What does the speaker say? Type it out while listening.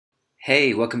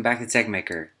Hey, welcome back to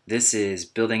TechMaker. This is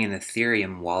building an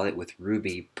Ethereum wallet with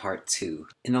Ruby part 2.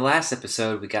 In the last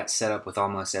episode, we got set up with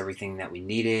almost everything that we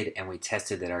needed, and we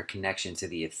tested that our connection to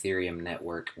the Ethereum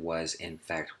network was in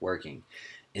fact working.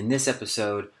 In this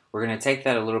episode, we're going to take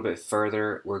that a little bit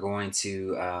further. We're going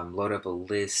to load up a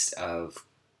list of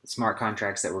smart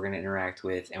contracts that we're going to interact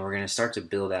with, and we're going to start to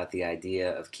build out the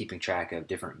idea of keeping track of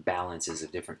different balances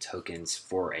of different tokens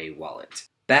for a wallet.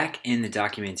 Back in the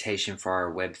documentation for our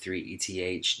Web3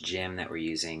 ETH gem that we're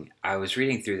using, I was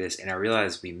reading through this and I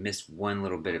realized we missed one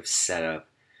little bit of setup.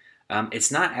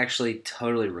 It's not actually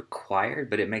totally required,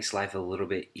 but it makes life a little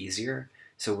bit easier.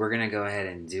 So we're going to go ahead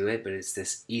and do it, but it's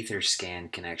this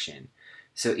Etherscan connection.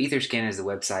 So Etherscan is the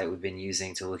website we've been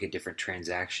using to look at different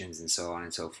transactions and so on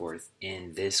and so forth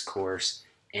in this course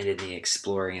and in the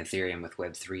Exploring Ethereum with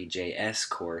Web3 JS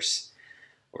course,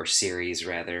 or series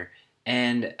rather.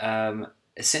 And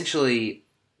essentially,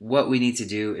 what we need to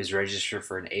do is register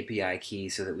for an API key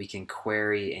so that we can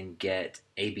query and get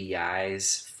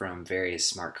ABIs from various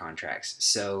smart contracts.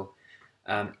 So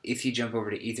if you jump over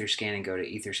to Etherscan and go to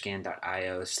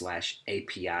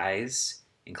etherscan.io/APIs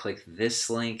and click this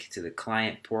link to the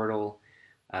client portal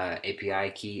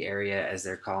API key area, as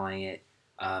they're calling it,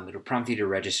 it'll prompt you to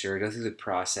register, go through the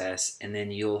process, and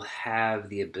then you'll have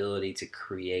the ability to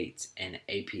create an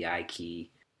API key.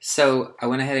 So I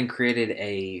went ahead and created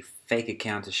a fake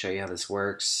account to show you how this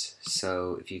works.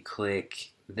 So if you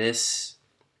click this,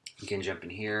 you can jump in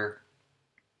here.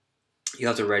 You'll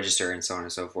have to register and so on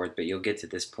and so forth, but you'll get to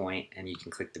this point and you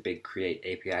can click the big Create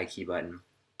API Key button.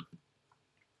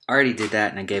 I already did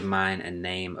that and I gave mine a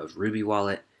name of Ruby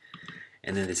Wallet,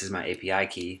 and then this is my API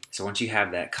key. So once you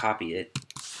have that, copy it.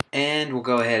 And we'll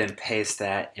go ahead and paste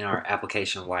that in our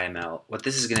application YML. What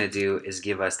this is going to do is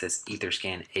give us this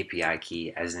Etherscan API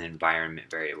key as an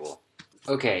environment variable.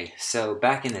 Okay, so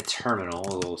back in the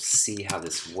terminal, we'll see how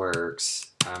this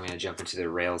works. I'm going to jump into the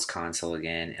Rails console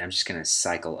again, and I'm just going to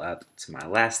cycle up to my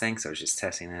last thing, so I was just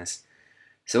testing this.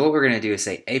 So what we're going to do is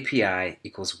say API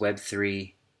equals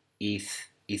web3 eth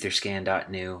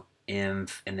etherscan.new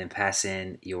env, and then pass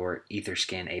in your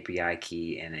Etherscan API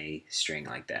key in a string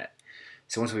like that.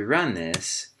 So once we run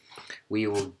this, we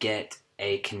will get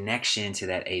a connection to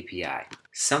that API.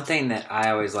 Something that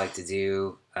I always like to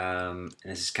do, and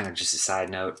this is kind of just a side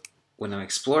note, when I'm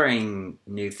exploring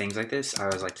new things like this, I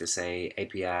always like to say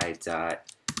API.public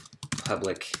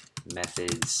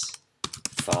methods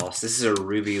false. This is a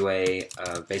Ruby way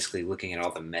of basically looking at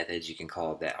all the methods you can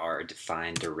call that are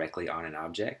defined directly on an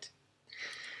object.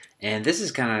 And this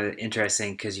is kind of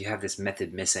interesting because you have this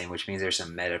method missing, which means there's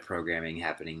some meta programming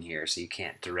happening here, so you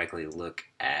can't directly look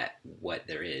at what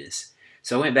there is.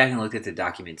 So I went back and looked at the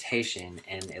documentation,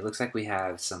 and it looks like we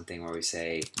have something where we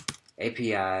say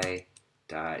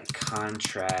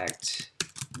API.contract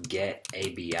get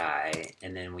ABI,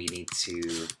 and then we need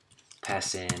to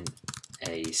pass in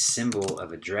a symbol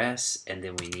of address, and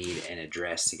then we need an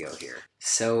address to go here.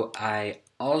 So I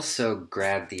also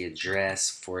grabbed the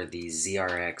address for the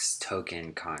ZRX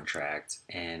token contract,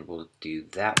 and we'll do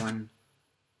that one.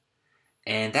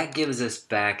 And that gives us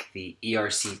back the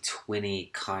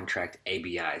ERC20 contract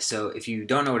ABI. So if you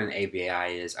don't know what an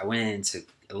ABI is, I went into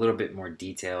a little bit more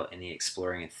detail in the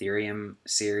Exploring Ethereum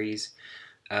series.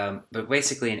 But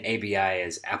basically an ABI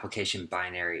is Application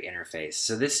Binary Interface.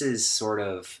 So this is sort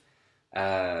of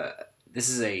this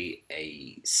is a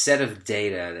set of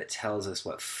data that tells us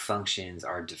what functions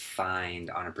are defined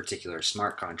on a particular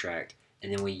smart contract,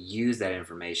 and then we use that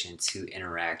information to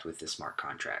interact with the smart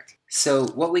contract. So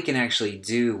what we can actually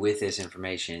do with this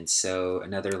information, so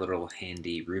another little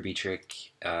handy Ruby trick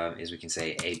is we can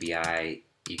say ABI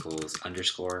equals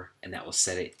underscore, and that will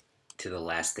set it to the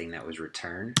last thing that was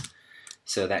returned.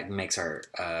 So that makes our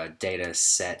data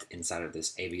set inside of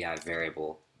this ABI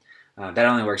variable. That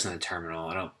only works in the terminal.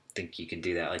 I don't think you can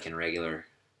do that like in regular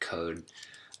code.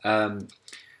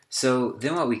 So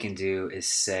then what we can do is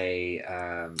say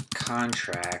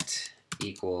contract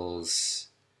equals,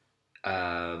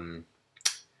 let's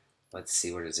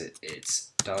see, what is it?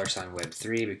 It's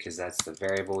 $web3 because that's the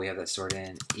variable we have that stored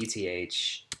in.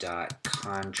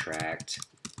 ETH.contract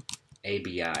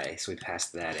ABI. So we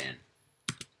passed that in.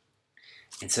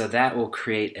 And so that will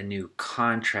create a new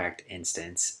contract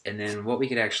instance. And then what we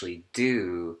could actually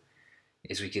do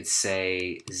is we could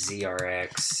say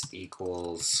ZRX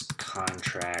equals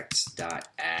contract.at.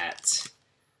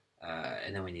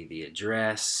 And then we need the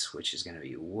address, which is going to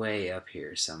be way up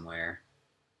here somewhere.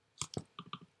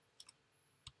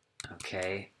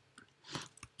 Okay.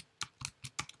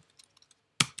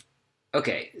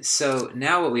 Okay, so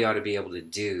now what we ought to be able to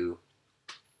do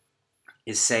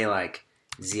is say like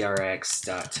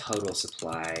ZRX.total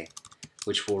supply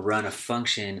which will run a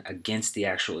function against the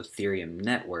actual Ethereum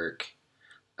network.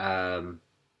 And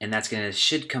that's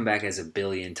should come back as 1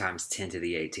 billion times 10 to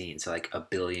the 18. So like 1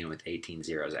 billion with 18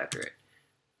 zeros after it.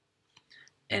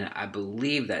 And I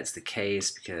believe that's the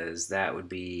case because that would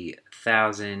be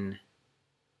 1,000,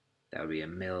 that would be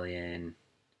 1,000,000,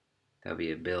 that would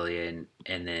be 1 billion,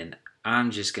 and then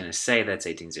I'm just going to say that's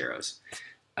 18 zeros.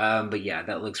 But yeah,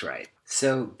 that looks right.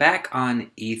 So back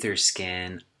on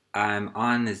Etherscan, I'm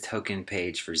on the token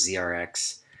page for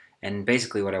ZRX. And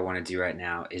basically what I want to do right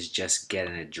now is just get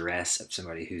an address of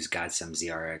somebody who's got some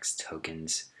ZRX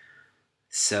tokens.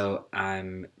 So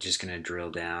I'm just going to drill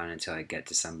down until I get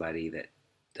to somebody that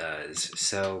does.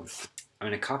 So I'm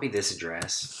going to copy this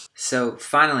address. So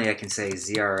finally I can say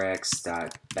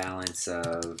ZRX.balance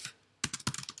of,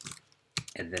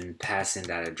 and then pass in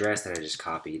that address that I just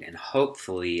copied, and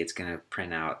hopefully it's going to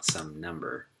print out some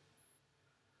number.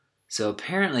 So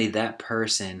apparently that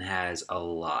person has a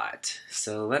lot.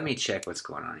 So let me check what's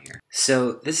going on here.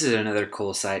 So this is another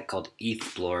cool site called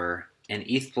ETHplorer, and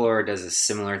ETHplorer does a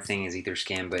similar thing as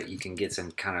Etherscan, but you can get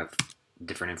some kind of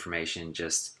different information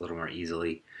just a little more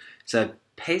easily. So I'm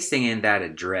pasting in that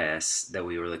address that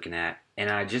we were looking at, and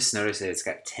I just noticed that it's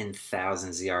got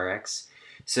 10,000 ZRX.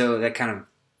 So that kind of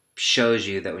shows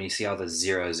you that when you see all those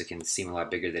zeros, it can seem a lot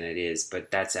bigger than it is,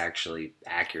 but that's actually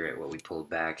accurate what we pulled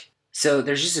back. So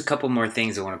there's just a couple more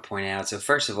things I want to point out. So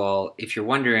first of all, if you're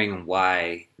wondering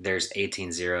why there's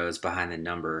 18 zeros behind the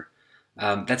number,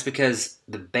 that's because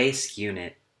the base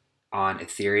unit on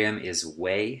Ethereum is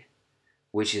Wei,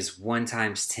 which is 1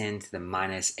 times 10 to the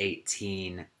minus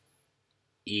 18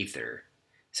 Ether.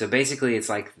 So basically it's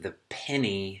like the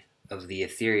penny of the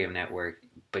Ethereum network,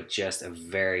 but just a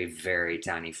very, very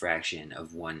tiny fraction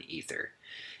of 1 Ether.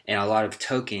 And a lot of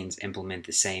tokens implement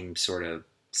the same sort of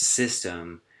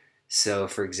system. So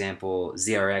for example,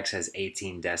 ZRX has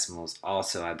 18 decimals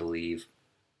also, I believe,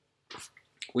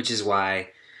 which is why,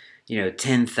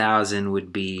 10,000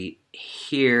 would be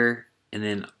here, and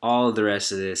then all of the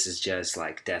rest of this is just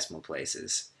like decimal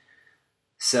places.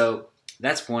 So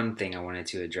that's one thing I wanted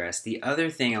to address. The other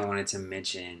thing I wanted to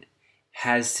mention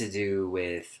has to do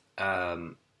with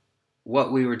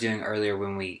what we were doing earlier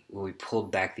when we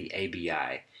pulled back the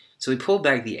ABI. So we pulled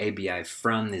back the ABI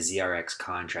from the ZRX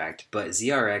contract, but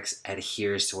ZRX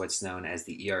adheres to what's known as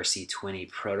the ERC20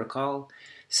 protocol.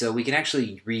 So we can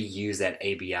actually reuse that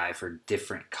ABI for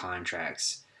different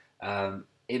contracts.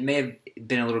 It may have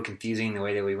been a little confusing the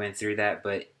way that we went through that,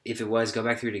 but if it was, go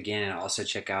back through it again and also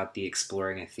check out the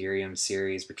Exploring Ethereum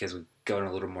series because we go in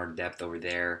a little more depth over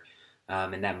there.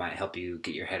 And that might help you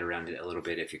get your head around it a little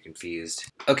bit if you're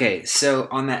confused. Okay, so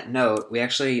on that note, we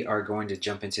actually are going to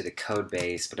jump into the code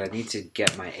base, but I need to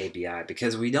get my ABI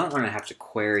because we don't want to have to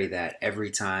query that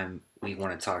every time we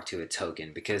want to talk to a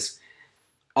token, because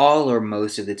all or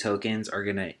most of the tokens are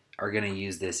gonna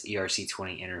use this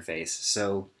ERC20 interface.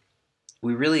 So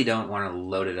we really don't want to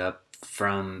load it up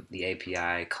from the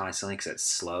API constantly because it's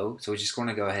slow. So we just want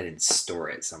to go ahead and store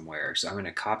it somewhere. So I'm going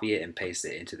to copy it and paste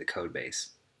it into the code base.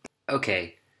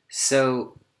 Okay,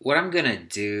 so what I'm going to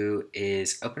do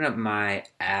is open up my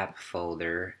app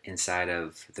folder inside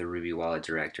of the Ruby Wallet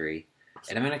directory,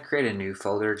 and I'm going to create a new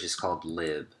folder just called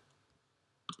lib.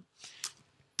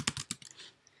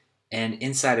 And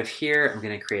inside of here, I'm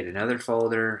going to create another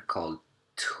folder called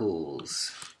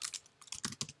tools.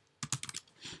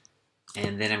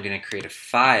 And then I'm going to create a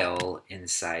file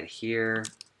inside here,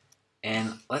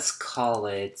 and let's call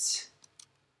it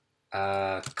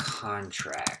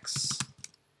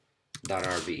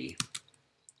contracts.rb.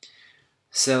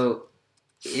 So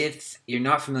if you're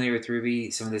not familiar with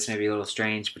Ruby, some of this may be a little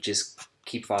strange, but just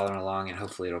keep following along and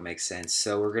hopefully it'll make sense.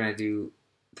 So we're going to do,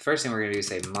 the first thing we're going to do is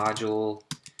say module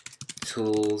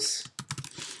tools,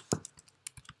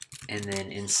 and then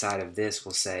inside of this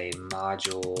we'll say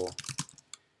module,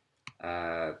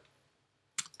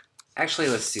 actually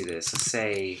let's do this, let's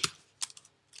say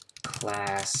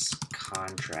class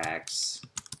contracts,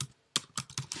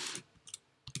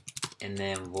 and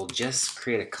then we'll just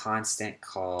create a constant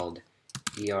called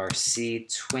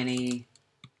ERC20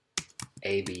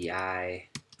 ABI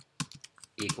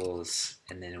equals,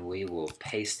 and then we will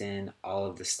paste in all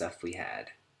of the stuff we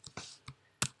had.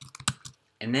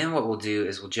 And then what we'll do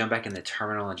is we'll jump back in the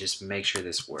terminal and just make sure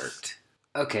this worked.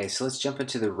 Okay, so let's jump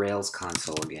into the Rails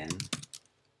console again.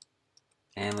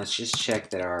 And let's just check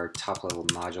that our top level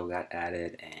module got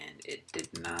added, and it did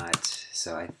not.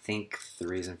 So I think the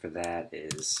reason for that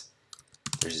is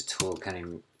there's a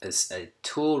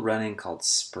tool running called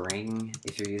Spring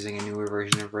if you're using a newer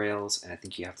version of Rails, and I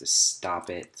think you have to stop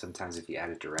it sometimes if you add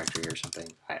a directory or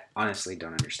something. I honestly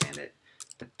don't understand it,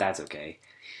 but that's okay.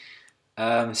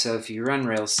 So if you run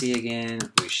Rails C again,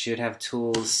 we should have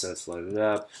tools, so it's loaded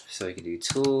up. So we can do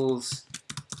tools,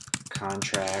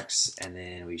 contracts, and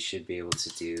then we should be able to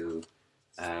do,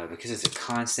 because it's a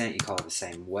constant, you call it the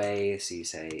same way. So you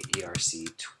say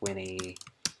ERC20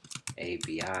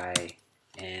 ABI,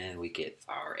 and we get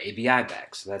our ABI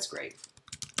back, so that's great.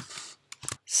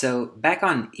 So back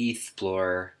on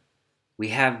Explorer, we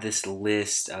have this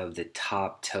list of the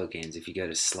top tokens if you go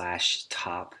to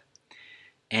 /top.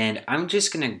 And I'm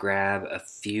just going to grab a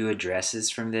few addresses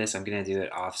from this. I'm going to do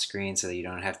it off screen so that you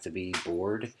don't have to be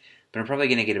bored. But I'm probably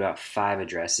going to get about 5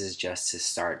 addresses just to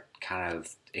start kind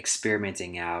of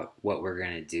experimenting out what we're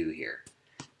going to do here.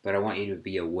 But I want you to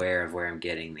be aware of where I'm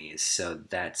getting these. So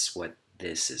that's what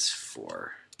this is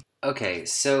for. Okay,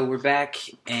 so we're back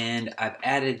and I've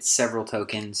added several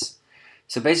tokens.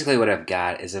 So basically what I've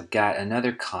got is I've got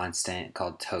another constant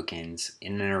called tokens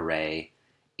in an array.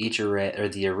 Each array, or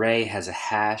the array, has a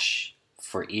hash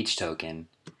for each token,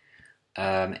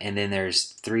 and then there's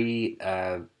 3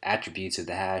 attributes of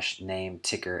the hash: name,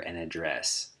 ticker, and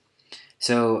address.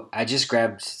 So I just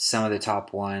grabbed some of the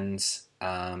top ones.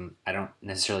 I don't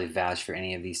necessarily vouch for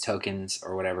any of these tokens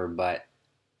or whatever, but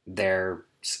they're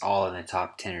all in the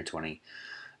top 10 or 20.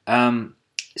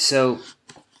 So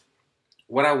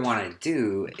what I want to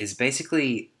do is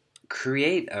basically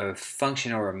create a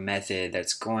function or a method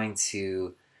that's going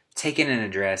to take in an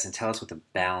address and tell us what the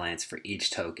balance for each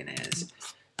token is.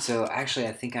 So actually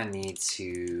I think I need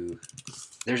to,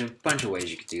 there's a bunch of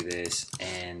ways you could do this,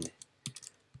 and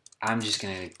I'm just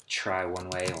going to try one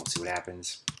way and we'll see what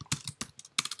happens.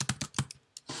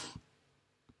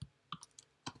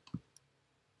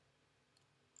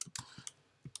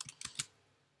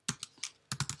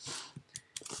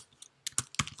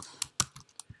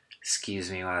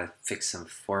 Excuse me while I fix some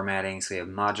formatting. So we have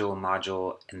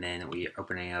module, and then we're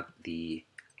opening up the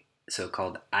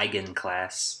so-called eigen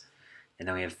class, and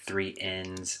then we have 3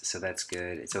 ends, so that's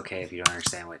good. It's okay if you don't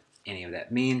understand what any of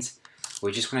that means.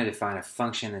 We just want to define a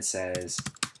function that says,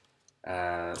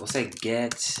 we'll say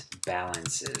get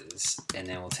balances, and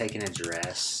then we'll take an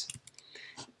address,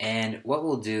 and what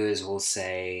we'll do is we'll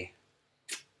say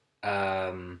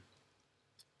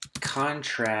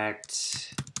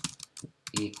contract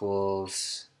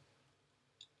equals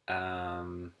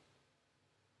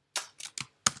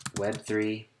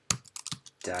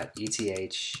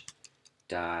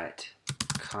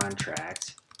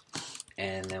web3.eth.contract,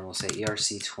 and then we'll say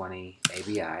ERC20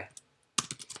 ABI,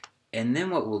 and then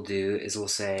what we'll do is we'll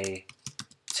say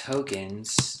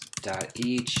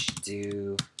tokens.each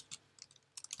do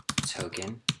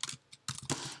token.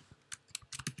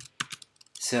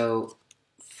 So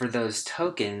for those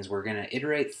tokens, we're going to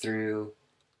iterate through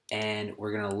and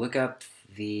we're going to look up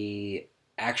the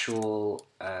actual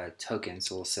token.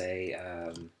 So we'll say,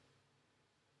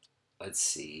 let's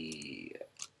see,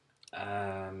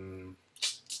 how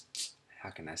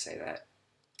can I say that?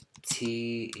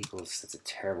 T equals, that's a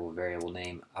terrible variable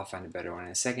name. I'll find a better one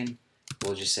in a second.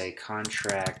 We'll just say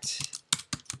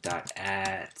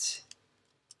contract.at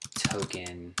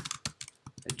token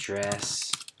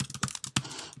address.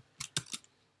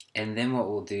 And then what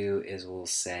we'll do is we'll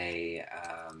say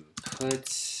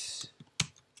put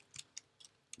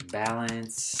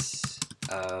balance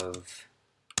of,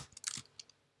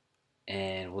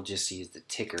 and we'll just use the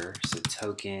ticker, so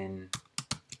token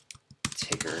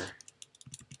ticker,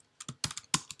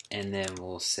 and then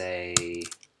we'll say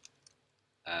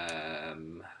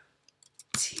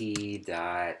t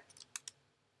dot,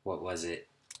 what was it,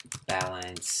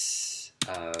 balance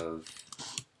of,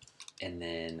 and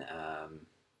then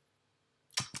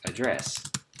address,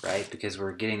 right? Because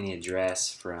we're getting the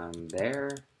address from there.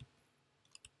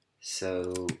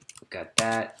 So we've got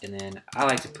that, and then I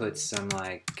like to put some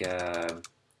like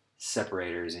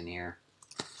separators in here.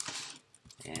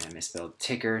 And I misspelled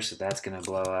ticker, so that's gonna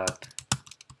blow up.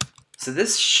 So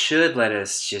this should let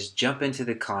us just jump into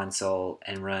the console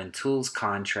and run tools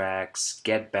contracts,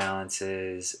 get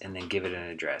balances, and then give it an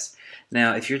address.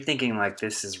 Now, if you're thinking like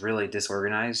this is really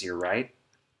disorganized, you're right.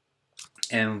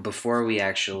 And before we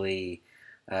actually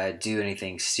do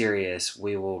anything serious,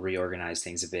 we will reorganize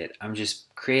things a bit. I'm just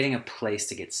creating a place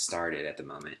to get started at the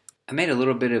moment. I made a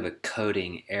little bit of a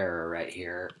coding error right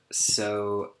here.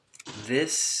 So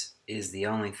this is the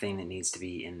only thing that needs to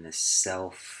be in the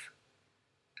self.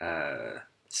 So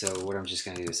what I'm just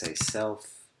going to do is say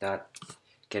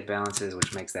self.getBalances,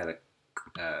 which makes that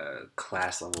a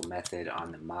class level method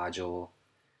on the module.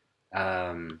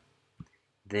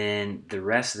 Then the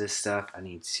rest of this stuff I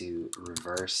need to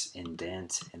reverse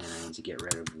indent, and then I need to get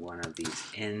rid of one of these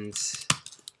ends.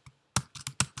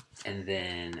 And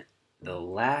then the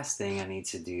last thing I need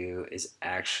to do is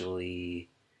actually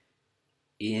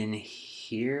in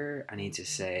here, I need to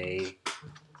say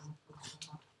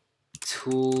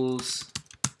tools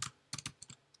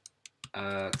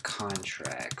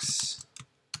contracts,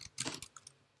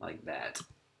 like that.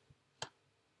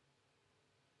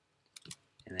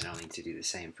 And then I'll need to do the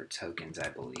same for tokens, I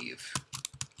believe.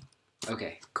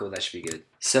 Okay, cool, that should be good.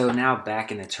 So now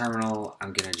back in the terminal,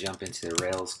 I'm gonna jump into the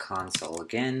Rails console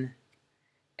again.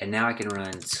 And now I can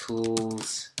run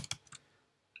tools,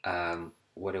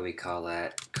 what do we call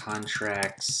that?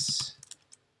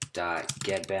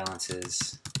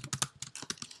 Contracts.getBalances.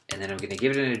 And then I'm gonna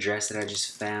give it an address that I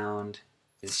just found.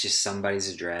 It's just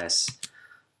somebody's address.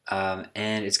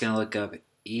 And it's gonna look up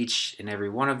each and every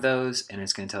one of those, and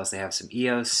it's gonna tell us they have some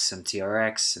EOS, some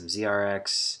TRX, some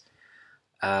ZRX,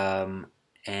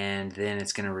 and then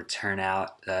it's going to return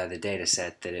out the data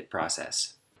set that it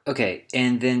processed. Okay,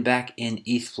 and then back in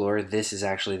ETHFloor, this is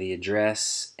actually the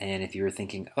address, and if you were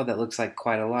thinking, oh, that looks like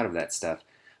quite a lot of that stuff,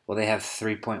 well, they have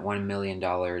 $3.1 million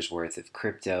worth of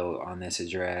crypto on this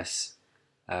address.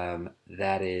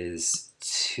 That is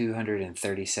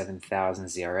 237,000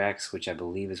 ZRX, which I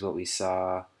believe is what we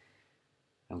saw.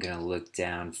 I'm going to look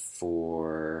down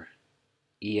for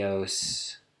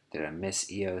EOS. Did I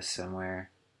miss EOS somewhere?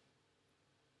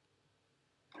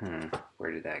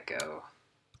 Where did that go?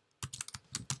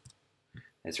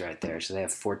 It's right there. So they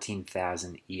have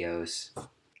 14,000 EOS.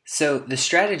 So the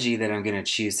strategy that I'm going to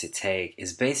choose to take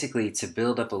is basically to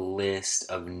build up a list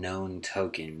of known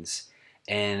tokens.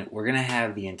 And we're going to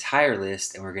have the entire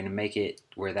list, and we're going to make it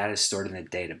where that is stored in the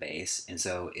database. And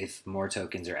so if more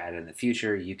tokens are added in the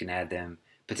future, you can add them.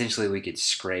 Potentially we could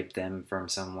scrape them from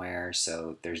somewhere.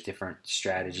 So there's different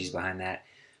strategies behind that.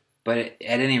 But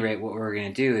at any rate, what we're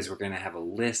going to do is we're going to have a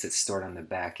list that's stored on the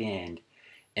back end.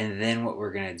 And then what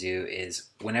we're going to do is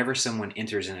whenever someone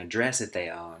enters an address that they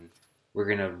own, we're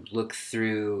going to look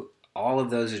through all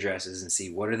of those addresses and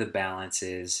see what are the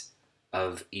balances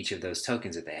of each of those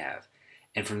tokens that they have.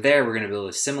 And from there, we're going to build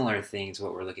a similar thing to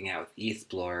what we're looking at with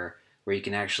ETHFloor, where you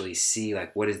can actually see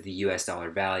like what is the US dollar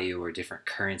value or different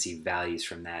currency values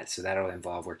from that. So that'll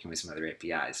involve working with some other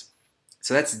APIs.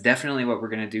 So that's definitely what we're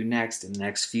going to do next in the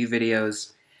next few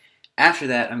videos. After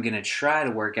that, I'm going to try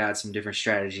to work out some different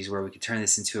strategies where we can turn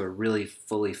this into a really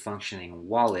fully functioning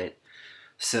wallet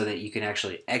so that you can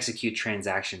actually execute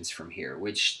transactions from here,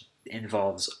 which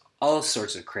involves all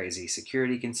sorts of crazy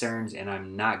security concerns, and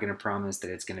I'm not going to promise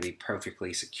that it's going to be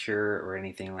perfectly secure or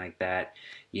anything like that.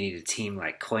 You need a team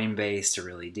like Coinbase to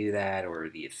really do that, or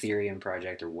the Ethereum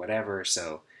project or whatever.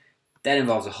 So that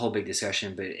involves a whole big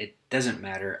discussion, but it doesn't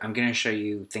matter. I'm going to show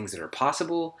you things that are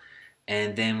possible,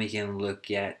 and then we can look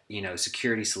at,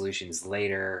 security solutions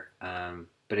later.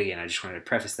 But again, I just wanted to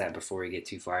preface that before we get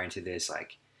too far into this.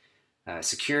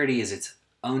 Security is its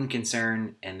own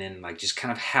concern, and then just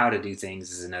kind of how to do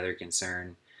things is another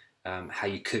concern. How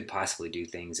you could possibly do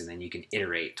things, and then you can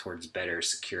iterate towards better,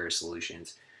 secure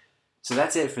solutions. So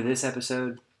that's it for this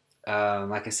episode.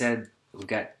 Like I said, we've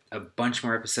got a bunch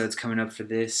more episodes coming up for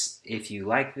this. If you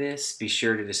like this, be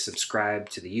sure to just subscribe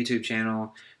to the YouTube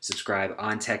channel, subscribe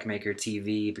on TechMaker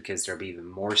TV because there'll be even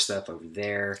more stuff over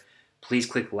there. Please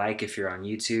click like if you're on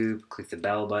YouTube, click the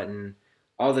bell button,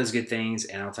 all those good things,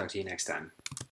 and I'll talk to you next time.